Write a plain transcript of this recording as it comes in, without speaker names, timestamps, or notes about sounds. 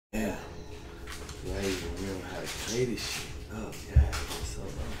Yeah. Do I even remember how to play this shit? Oh, God, it's so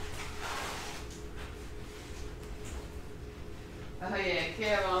long. Oh yeah,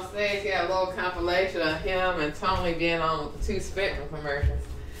 Kev on stage got a little compilation of him and Tony being on the 2 Spectrum commercials.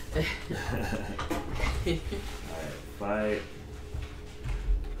 Alright, fight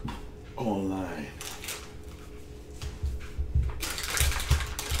online.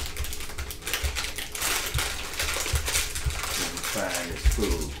 Find this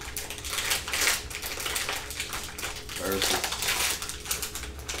food versus.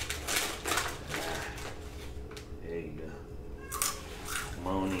 There you go. Come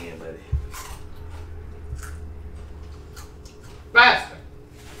on in, buddy. Faster.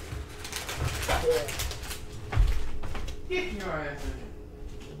 Get your ass in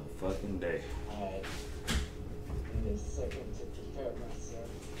In a fucking day. Alright. Give me a second to prepare myself.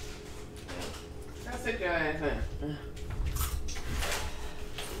 here. Go sit your ass in.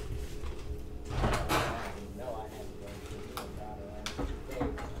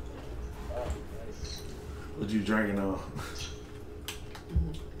 What you drinking on?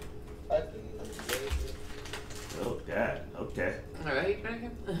 Oh God, okay. Alright, he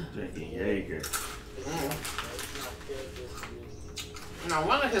drinking? Drinking Jaeger. No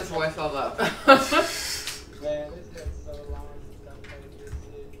wonder his voice so low. Man, it's been so long since I played this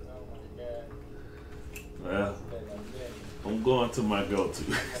shit. Oh my God. Well, I'm going to my go-to.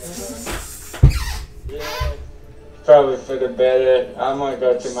 Yeah, probably for the better. I'm gonna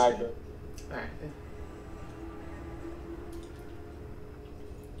go to my go. Alright.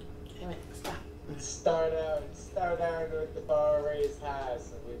 Damn it, stop. Start out with the bar raised high,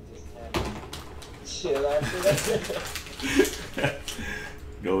 so we just kind of chill after that.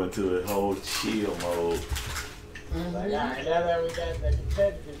 Go into a whole chill mode. Like, alright, now that we got the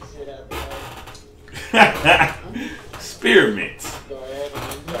competitive shit out there, Spearmint. go ahead and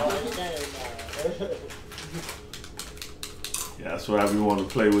enjoy the game now. Yeah, that's why I be wanting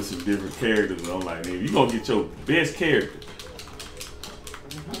to play with some different characters. I'm like, nigga, you gonna get your best character.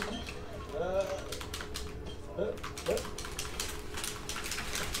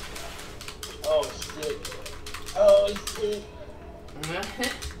 Oh shit. Oh shit.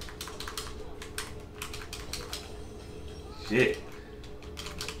 Shit.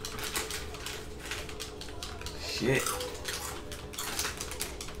 Shit.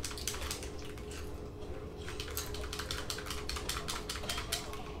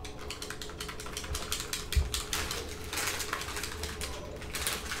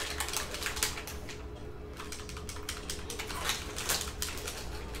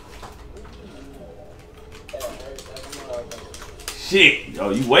 Shit. Oh,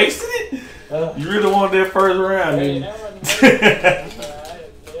 you wasted it? You really wanted that first round, Hey, didn't that you? wasn't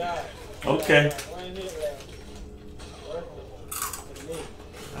yeah. Okay. One hit left.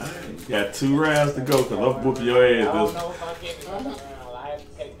 Alright, you got 2 rounds to go, because I'm whooping your I ass. don't know if I'll get another round. I have to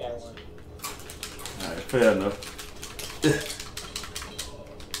take that one. Alright, fair enough.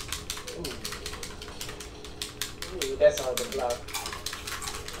 Ooh, that's hard to block.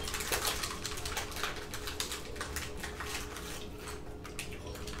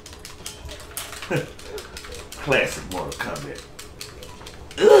 Classic Mortal Kombat.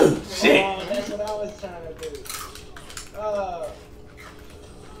 Ugh, shit. Oh, that's what I was trying to do.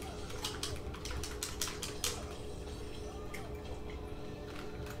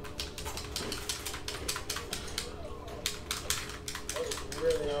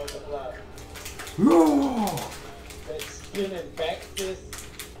 Really on the block. That spinning back fist,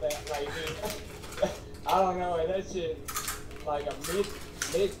 that like, I don't know, that shit like a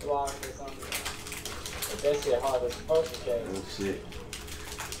mid block or something. But that shit hard as fuck to catch. Oh shit.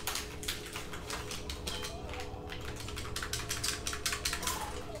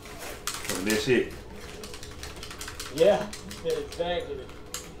 From that shit. Yeah, exactly.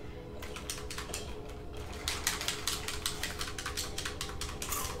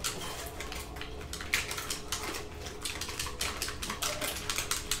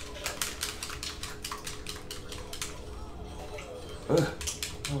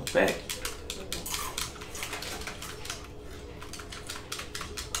 Oh, back.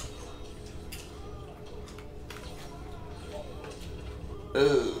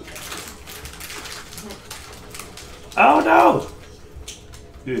 Oh no!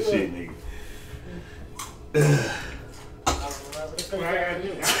 Good shit, nigga.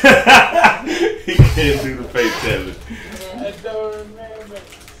 He can't do the face challenge. I don't remember.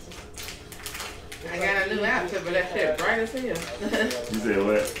 I got a new outfit, but that shit bright as hell. You said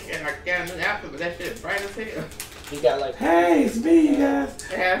what? And I got a new outfit, but that shit bright as hell. You got like. Hey, it's me, you guys.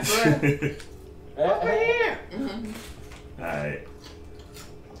 That's what. Over here. Alright.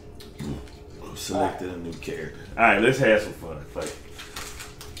 selected a new character. Alright, let's have some fun. Fuck.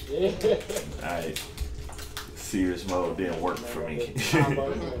 Yeah. Alright. Serious mode didn't work for me.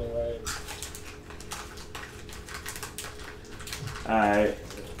 Alright.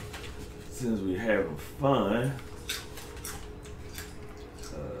 Since we're having fun,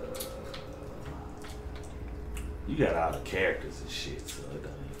 you got all the characters and shit, so it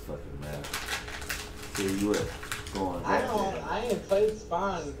don't even fucking matter. So you what? Going back there. I ain't played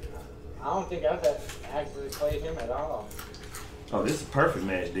Spawn. I don't think I've actually played him at all. Oh, this is a perfect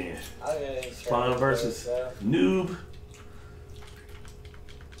match then. Spawn versus Noob.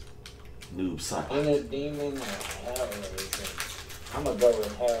 Noob Cycle. Inner Demon or Hellraiser. I'm gonna go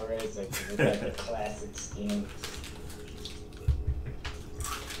with Hellraiser because it's like a classic skin.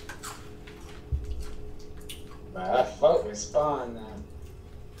 But I fuck with Spawn now.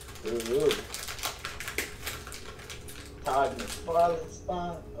 Ooh. Todd McFarlane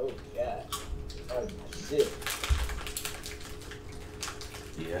Spawn? Oh god. That was my shit.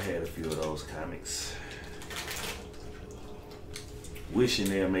 Yeah, I had a few of those comics. Wishing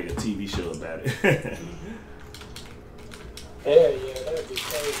they'll make a TV show about it. Hell yeah, that'd be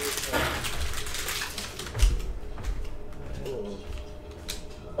crazy.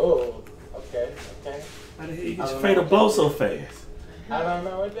 Oh, okay. How the hell you get your fatal blow so fast? I don't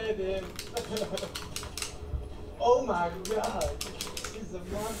know what that did. Oh my god, he's a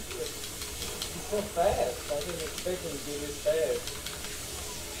monster. He's so fast. I didn't expect him to be this fast.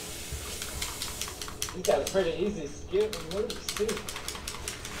 He's got a pretty easy skill and moves too.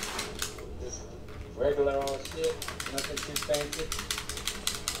 Just regular old shit, nothing too fancy.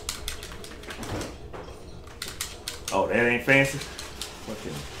 Oh, that ain't fancy?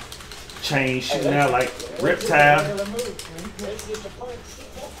 Fucking chain shooting out like reptile. Regular moves, man. Let's get the punch.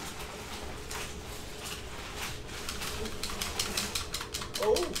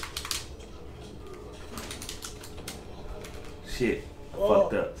 Oh. Shit, I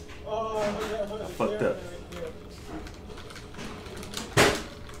fucked up. I fucked up.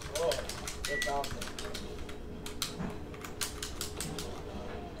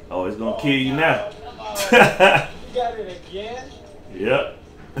 Oh, it's gonna kill you now. You got it again? Yep.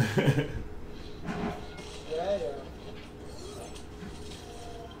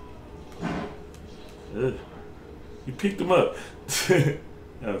 You picked him up.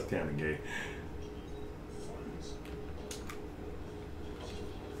 That was kind of gay.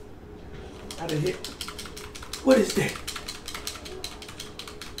 How the heck? What is that?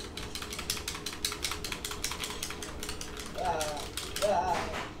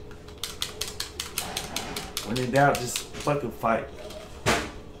 When in doubt, just fucking fight. I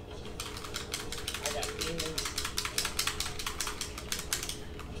got demons.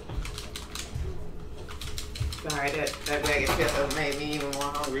 Sorry, that bag of chips made me even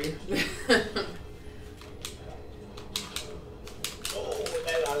more hungry.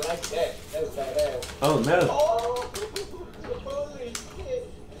 I like that. That's badass. Oh no. Oh, holy shit.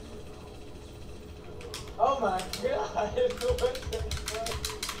 Oh my god.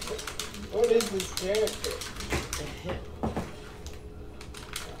 What is this character?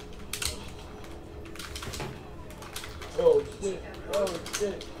 Oh shit. Oh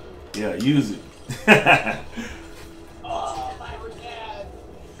shit. Yeah, use it. Oh my god.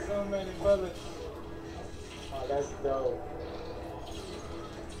 So many bullets. Oh, that's dope.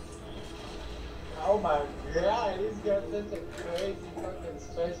 Oh my god, he's got such a crazy fucking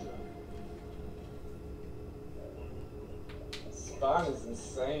special. Spawn is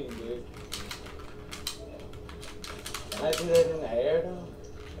insane, dude. Can I do that in the air though?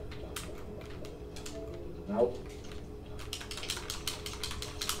 Nope.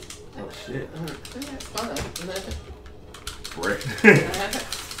 Oh shit. That's fun. Right.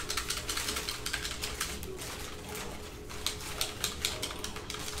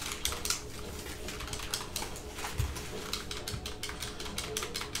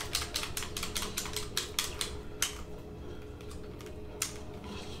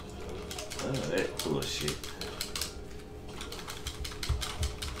 Oh, that bullshit.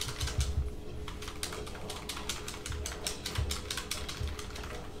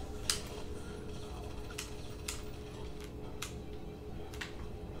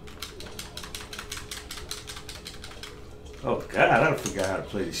 Oh god, I forgot how to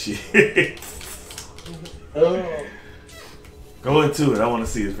play this shit. Oh. Go into it. I want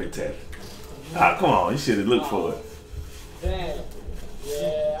to see this spectacular. Ah, come on, you should have looked for it. Damn.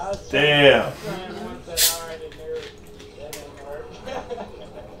 Yeah, I was Damn. trying once that I already knew that didn't work.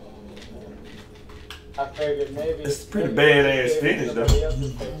 I figured maybe It's a pretty badass finish though.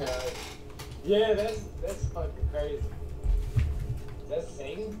 Yeah, that's fucking crazy. Is that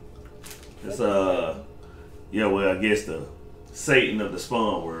Satan? It's yeah, well, I guess the Satan of the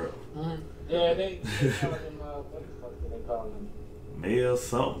Spawn world. Yeah, they call him, what the fuck do they call him? Male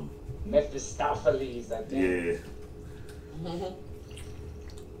something. Mephistopheles, I think. Yeah.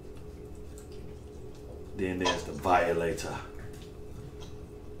 Then there's the Violator.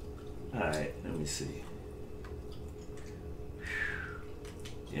 Alright, let me see.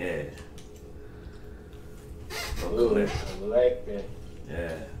 Yeah. Ooh, collector.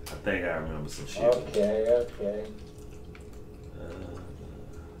 Yeah, I think I remember some shit. Okay.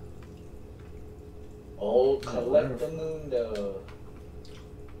 Old Collectamundo.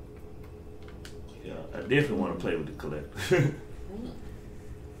 Yeah, I definitely want to play with the collector.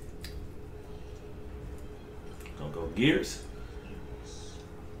 Gonna go Gears.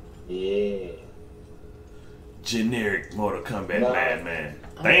 Yeah. Generic Mortal Kombat Madman.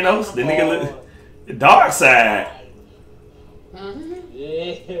 Thanos, the nigga look. Dark Side.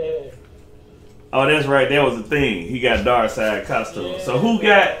 Yeah. Oh, that's right. That was the thing. He got Dark Side costume. So who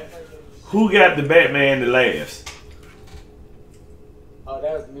got the Batman that laughs? Oh,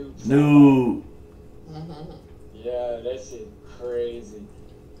 that was new. New. Yeah, that shit crazy.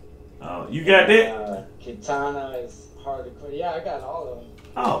 Oh, you got that? Kitana is hard to quit. Yeah, I got all of them.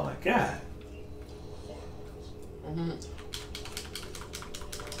 Oh my god.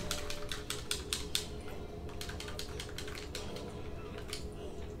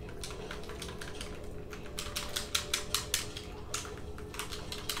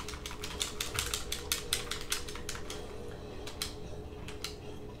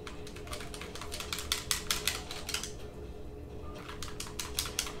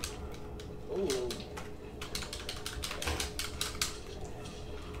 Ooh.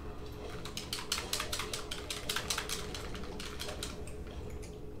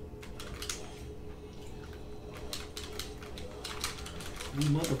 You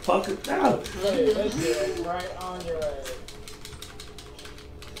motherfucker. No. Hey, that shit is right on your ass.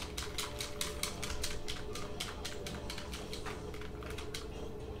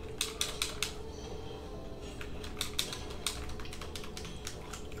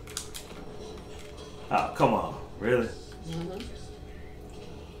 Oh, come on. Really?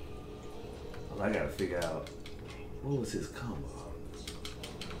 Well, I gotta figure out what was his combo.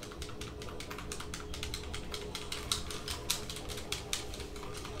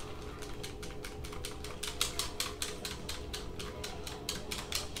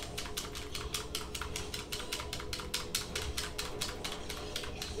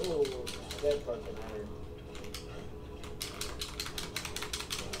 Ooh, that fucking hurt.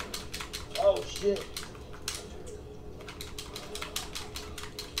 Oh shit.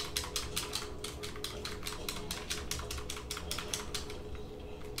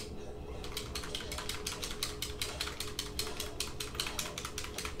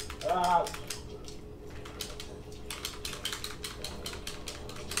 Ah.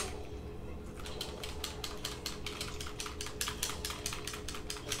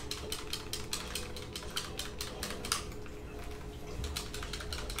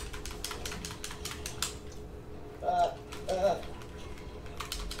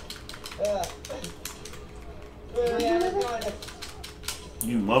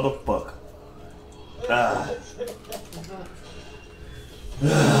 You motherfucker. Ah.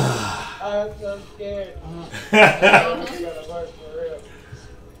 I'm so scared. It's gonna work for real.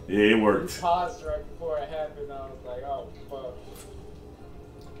 Yeah, it worked. Paused right before it happened. I was like, oh fuck.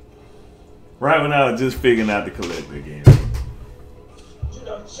 Right when I was just figuring out the collector again. You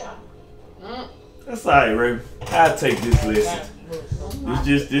don't shot. That's alright, Ray. I'll take this lesson.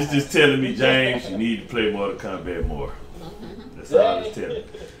 This just telling me, James, you need to play Mortal Kombat more. That's all it's telling.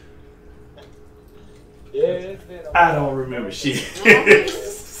 Yeah, it's been a I don't remember shit.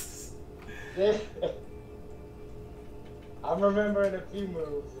 I'm remembering a few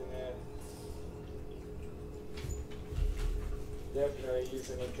moves and then definitely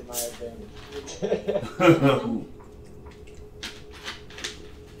using it to my advantage.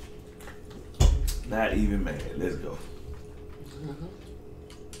 Not even mad. Let's go.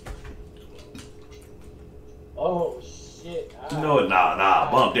 Oh shit. No,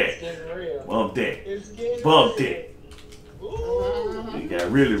 nah, bump that. It's getting real. Bump that. It's getting Bump real. that. Ooh. It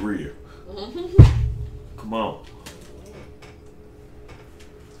got really real. Come on.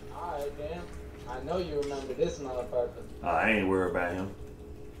 Alright, damn. I know you remember this motherfucker. I ain't worried about him.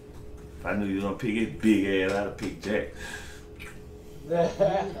 If I knew you was gonna pick his big ass, I'd have picked Jack.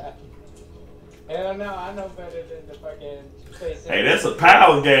 Hell no, I know better than the fucking face. Hey, that's a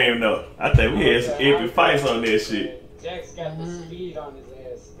power game though. I think we had some epic fights on that shit. Jack's got the speed on his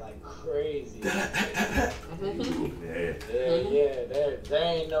ass. like crazy. Yeah. There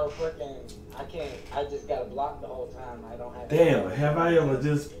ain't no fucking. I just gotta block the whole time. I don't have. Damn, have I ever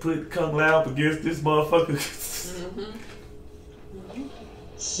just put Kung Lao up against this motherfucker?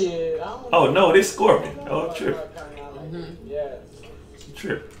 Shit, I don't Oh know. no, this Scorpion. Oh, I'm tripping. Yeah. I'm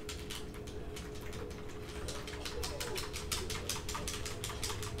tripping.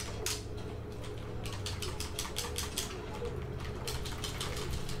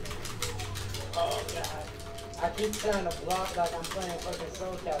 Oh god. I keep trying to block like I'm playing fucking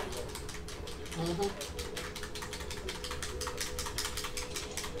Soul Calibur.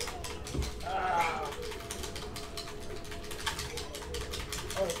 Ah.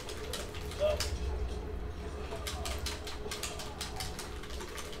 Oh.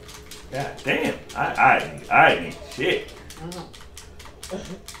 God damn. I ain't shit.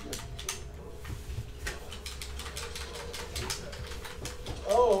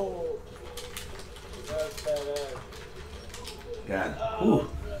 Oh. That's badass. Got it. Ooh.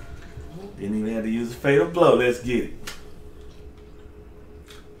 Didn't even have to use a fatal blow. Let's get it.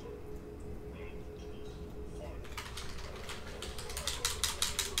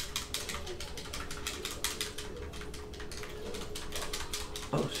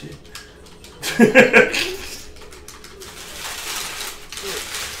 Oh shit. Oh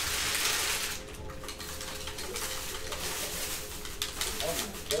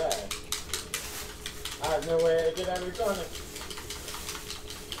my god. I have no way to get out of the corner.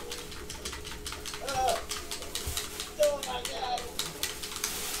 Oh my god.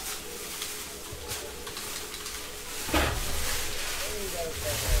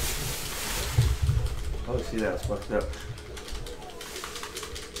 Oh shit, that was fucked up.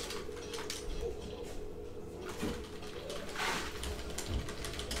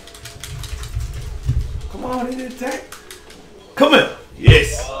 Come on, he didn't attack. Come here. Yes.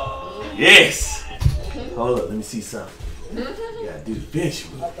 Yes. Hold up, let me see something. You gotta do the bench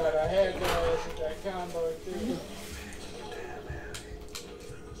with I it. thought I had your ass with that combo too.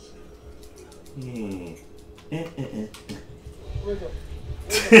 Wiggle.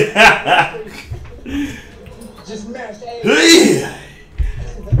 Just mash A.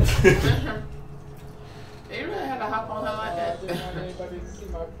 You really had to hop on her like I that. didn't want anybody to see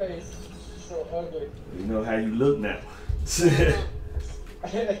my face. So ugly. You know how you look now.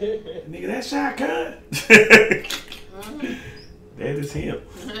 Nigga, that's Shot Khan. That is him.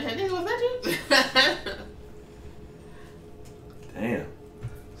 Nigga, was that you? Damn.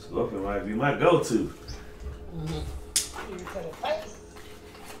 Scorpion might be my go-to.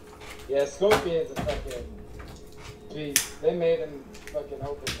 Yeah, Scorpion's a fucking beast. They made him fucking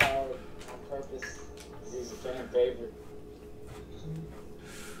overpowered on purpose. He's a fan favorite.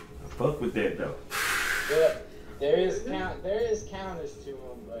 I fuck with that though. Yeah, there is counters to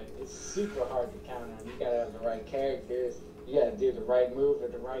him, but it's super hard to counter him. You gotta have the right characters. You gotta do the right move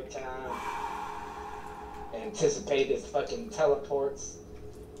at the right time. Anticipate his fucking teleports.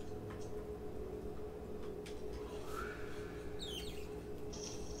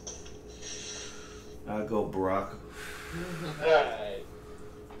 I'll go Baraka. Alright.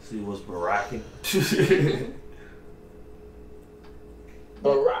 See what's Baracking.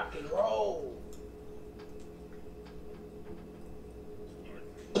 But rock and roll.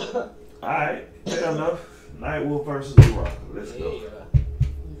 Alright, fair enough. Nightwolf versus Baraka. Let's go.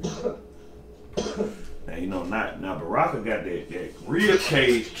 Now you know now Baraka got that real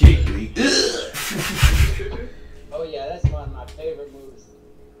cage kick. Oh yeah, that's one of my favorite moves.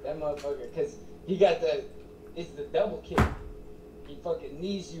 That motherfucker, cause he got it's the double kick. He fucking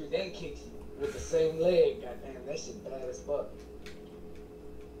knees you, then kicks you with the same leg. Goddamn, that shit bad as fuck.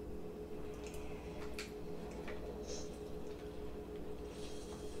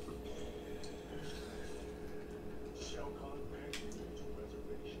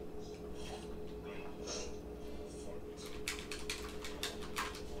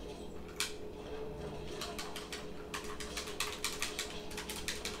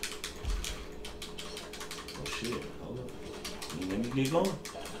 Oh shit, hold up. Let me get going.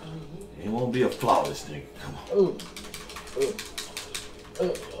 It won't be a flawless nigga. Come on. Ooh. Ooh.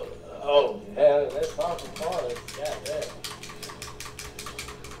 Ooh. Oh, yeah, that's far from flawless. God damn.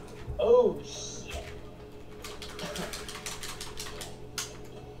 Oh, shit.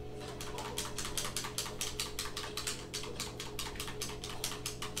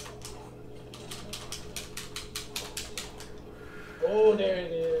 Oh, there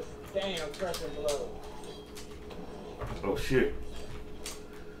it is. Damn, crushing blow. Oh shit.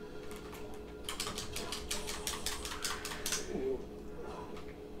 Ooh.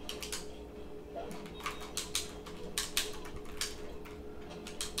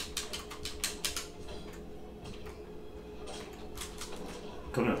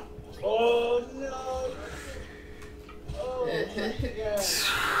 Oh no! Oh my god.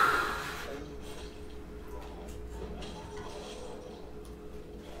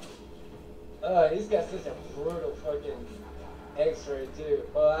 He's got such a brutal fucking X-ray too.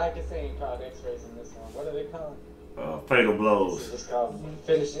 Well, I guess they ain't called X-rays in this one. What are they called? Fatal blows. This is just called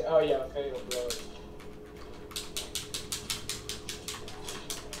finishing. Oh yeah, fatal blows.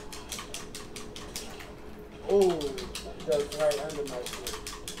 Oh, that's right under my shit.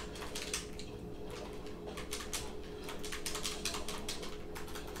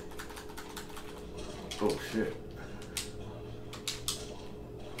 Oh shit.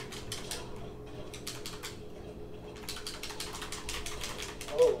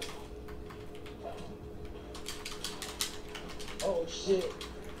 Oh. Oh shit.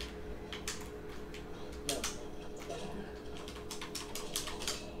 No.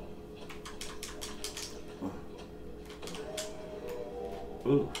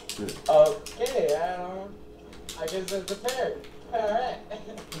 Ooh, shit. Okay, I guess that's a parry. Alright.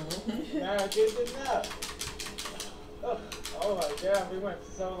 Now good to know. Oh my god, we went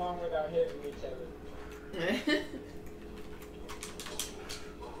so long without hitting each other.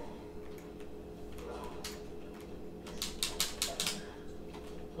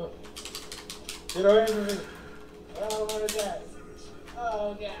 Get away from me. Oh, what is that?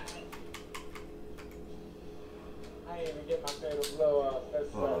 Oh god. I didn't even get my fatal blow off.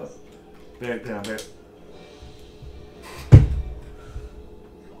 That's sucks. Back down, back.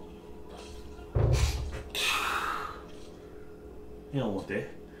 You don't want that.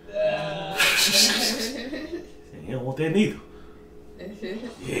 You don't want that neither.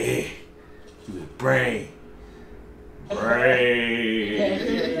 Yeah. You with brain. Brain.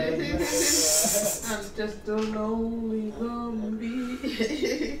 I'm just a lonely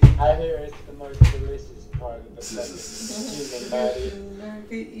zombie. I hear it's the most delicious part of the fucking human body. I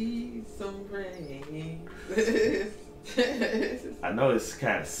could eat some brain. I know it's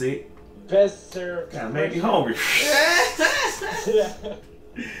kind of sick. Best served. Kind of made me hungry. Yeah.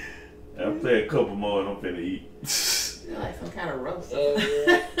 I'll play a couple more and I'm finna eat. You're like some kind of roast.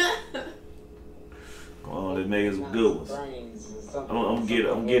 Yeah. Come on, let's make some good ones. I'm I'm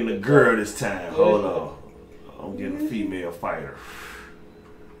getting a girl this time. Hold on. I'm getting a female fighter.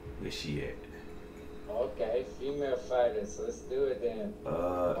 Where she at? Okay, female fighters. Let's do it then.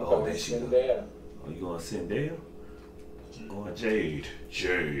 Oh, there she go. There. Oh, you going Sindel? I'm going Jade.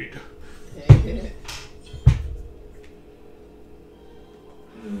 Jade.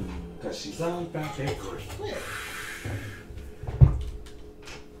 Cause she's all about that green.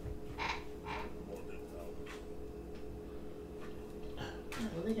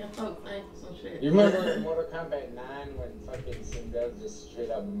 Well, they got folk playing some shit. You remember in Mortal Kombat 9 when fucking Sindel just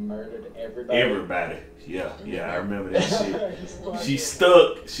straight up murdered everybody? Everybody. Yeah, I remember that shit. She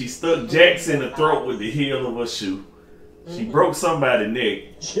stuck Jax in the throat with the heel of her shoe. She broke somebody's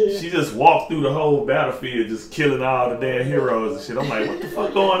neck. She just walked through the whole battlefield just killing all the damn heroes and shit. I'm like, what the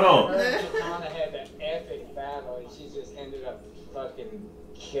fuck going on? Katana had that epic battle and she just ended up fucking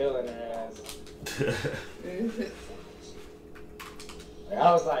killing her ass.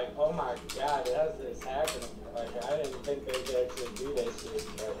 I was like, oh my god, how's this happening? Like, I didn't think they could actually do that shit,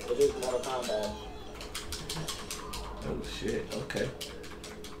 but it is Mortal Kombat. Oh shit, okay.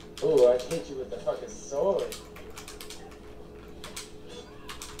 Ooh, I hit you with the fucking sword.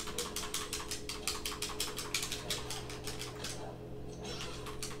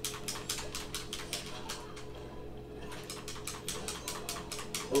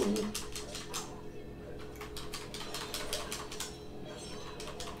 Ooh.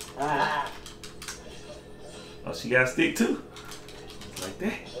 Ah. Oh, she got a stick too? Like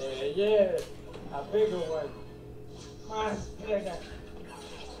that? Yeah, a bigger one. Much bigger.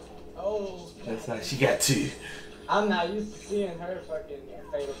 Oh. That's like she got two. I'm not used to seeing her fucking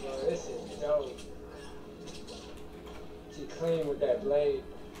fatal blow. This shit dope. She clean with that blade.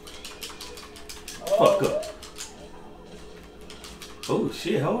 Oh. Fuck up. Oh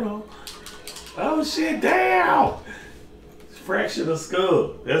shit, hold on. Oh shit, damn! Fractured the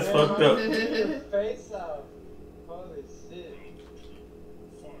skull. That's fucked up. Face off. Holy shit.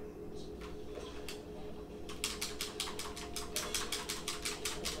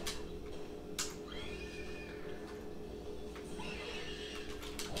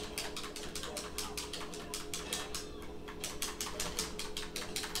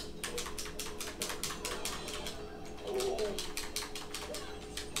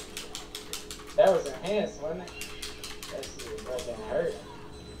 That was enhanced, wasn't it? That shit fucking hurt.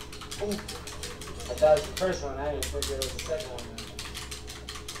 Ooh. I thought it was the first one. I didn't think it was the second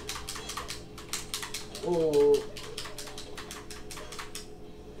one. Ooh.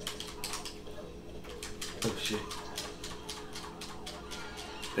 Oh shit.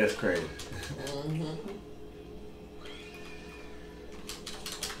 That's crazy.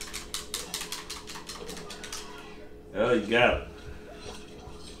 Oh, you got it.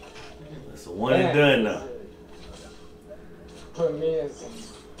 That's a one and done now. Put me in some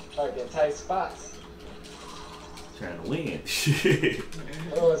fucking tight spots. Trying to win. Shit.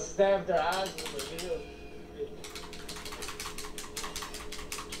 Oh, stabbed her eyes with a heel.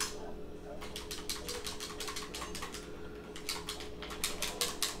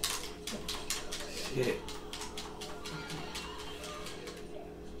 Shit.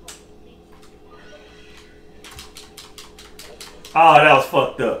 Oh, that was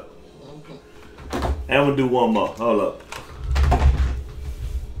fucked up. And I'm gonna do one more. Hold up.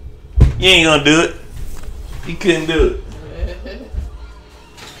 You ain't gonna do it. You couldn't do it.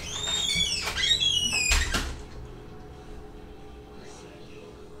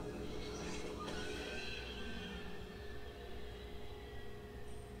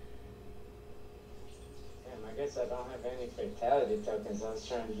 Damn, I guess I don't have any fatality tokens. I was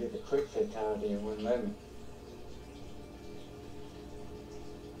trying to do the quick fatality and wouldn't let me.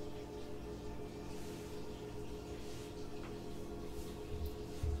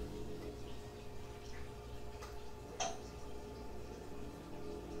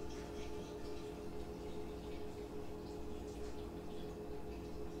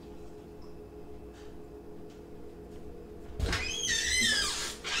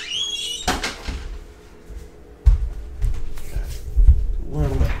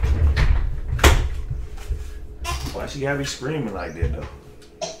 Why she gotta be screaming like that though?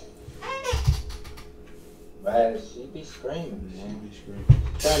 But she be screaming, man. She be screaming.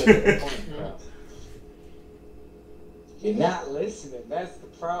 Trying to get the point across. You're not listening. That's the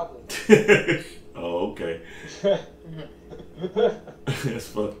problem. Oh, okay. That's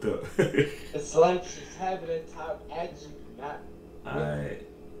fucked up. It's like she's having a talk at you, not. Alright.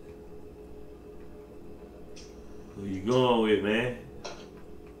 Who you going with, man?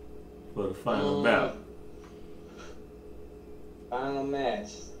 For the final bout. Final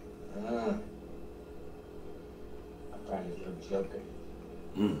match. I'll probably go Joker.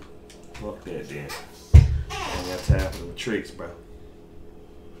 Fuck that then. I ain't got time for them tricks, bro.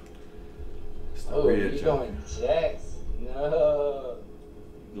 It's the Oh, real you Joker. going Jax? No.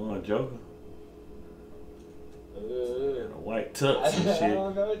 You going Joker? And a white tux I and shit.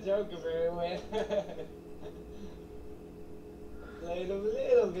 don't know Joker very well. Played him a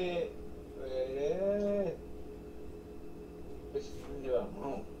little bit. But, which one do I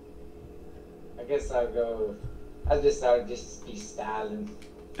want? I guess I'll go. I'll just be styling.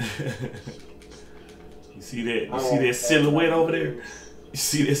 You see that? You see that silhouette over there? You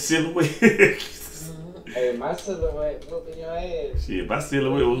see that silhouette? Hey, my silhouette whooping your ass. Shit, my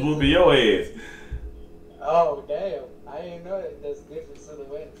silhouette was whooping your ass. Oh, damn. I didn't know that there's different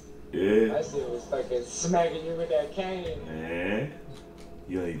silhouettes. Yeah. My shit was fucking smacking you with that cane. Man,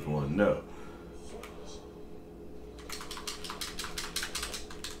 you don't even want to know.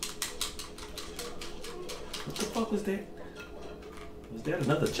 What the fuck was that? Was that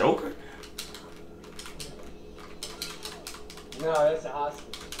another Joker? No, that's a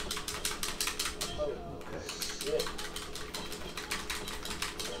hospital. Oh, Okay. shit.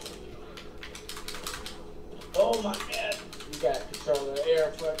 Oh my god. You got control of the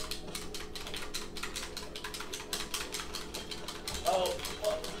air fuck. Oh,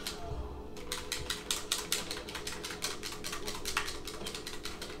 fuck.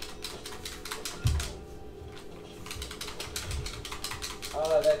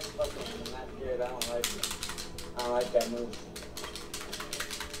 Oh, that's fucking not good. I don't like it. I don't like that move.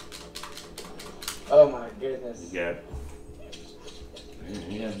 Oh my goodness. You got it.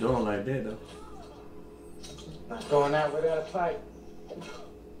 You ain't doing like that though. Not going out without a fight.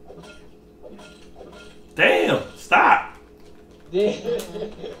 Damn! Stop! Yeah.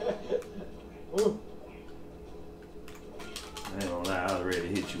 Ooh. I ain't gonna lie, I already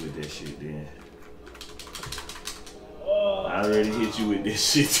hit you with that shit then. Oh. I already hit you with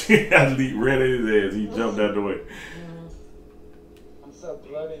this shit. I leaped right at his ass. He jumped out the way. I'm so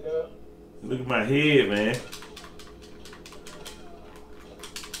bloodied up. Look at my head, man.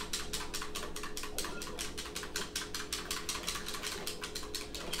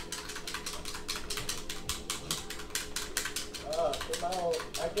 Oh, come on.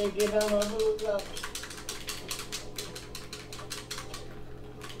 I can't get down my moves up.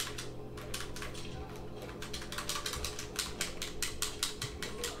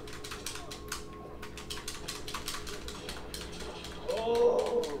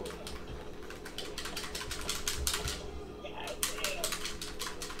 Oh. God damn.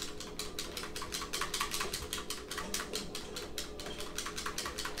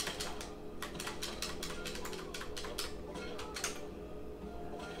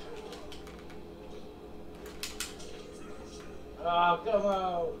 Oh, come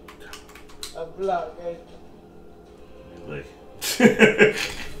on. A block, man. Look.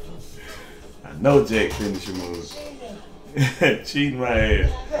 I know Jack finished your move. Cheating my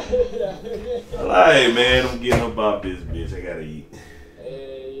ass. Alright, man, I'm getting up off this bitch. I gotta eat.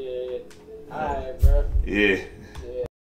 Yeah. Alright, bro. Yeah.